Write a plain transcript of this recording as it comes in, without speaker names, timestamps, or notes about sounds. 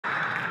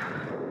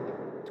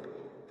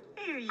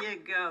you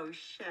go,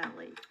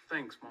 Shelley.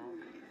 Thanks, Mom.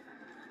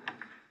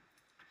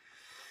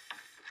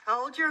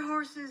 Hold your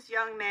horses,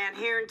 young man.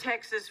 Here in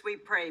Texas, we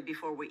pray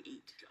before we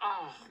eat.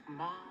 Oh,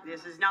 Mom.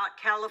 This is not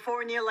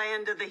California,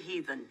 land of the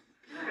heathen.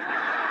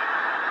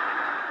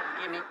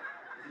 Gimme.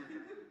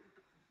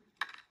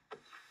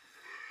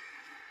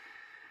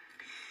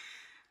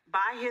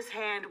 By his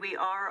hand we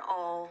are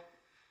all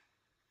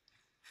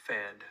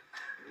Fed.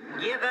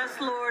 Give us,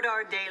 Lord,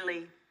 our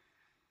daily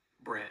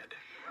Bread.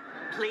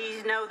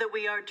 Please know that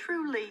we are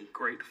truly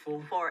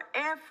Grateful. for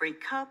every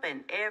cup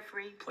and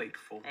every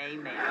Plateful.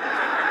 amen.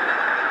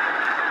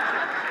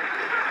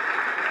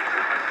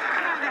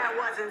 That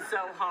wasn't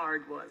so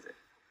hard, was it?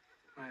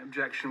 My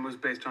objection was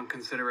based on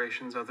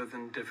considerations other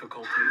than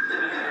difficulty.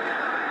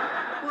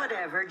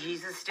 Whatever,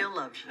 Jesus still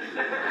loves you.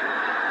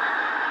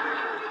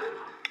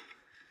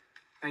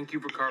 Thank you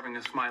for carving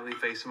a smiley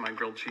face in my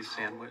grilled cheese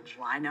sandwich.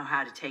 Well, I know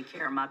how to take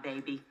care of my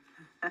baby.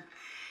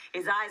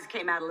 His eyes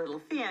came out a little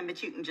thin,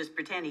 but you can just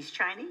pretend he's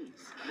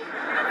Chinese.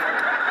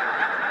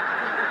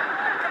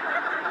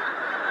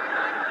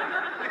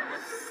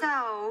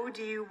 So,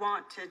 do you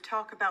want to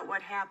talk about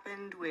what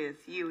happened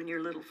with you and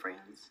your little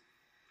friends?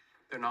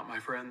 They're not my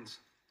friends.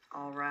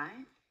 All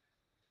right.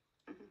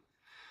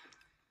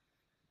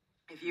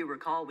 If you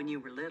recall, when you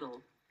were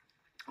little,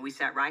 we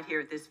sat right here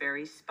at this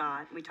very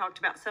spot. We talked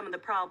about some of the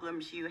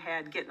problems you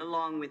had getting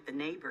along with the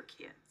neighbor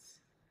kids.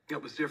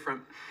 It was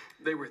different.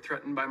 They were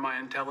threatened by my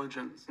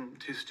intelligence and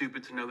too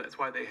stupid to know that's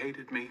why they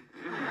hated me.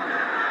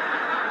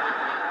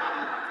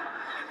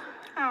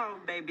 Oh,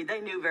 baby,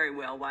 they knew very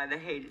well why they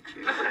hated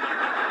you.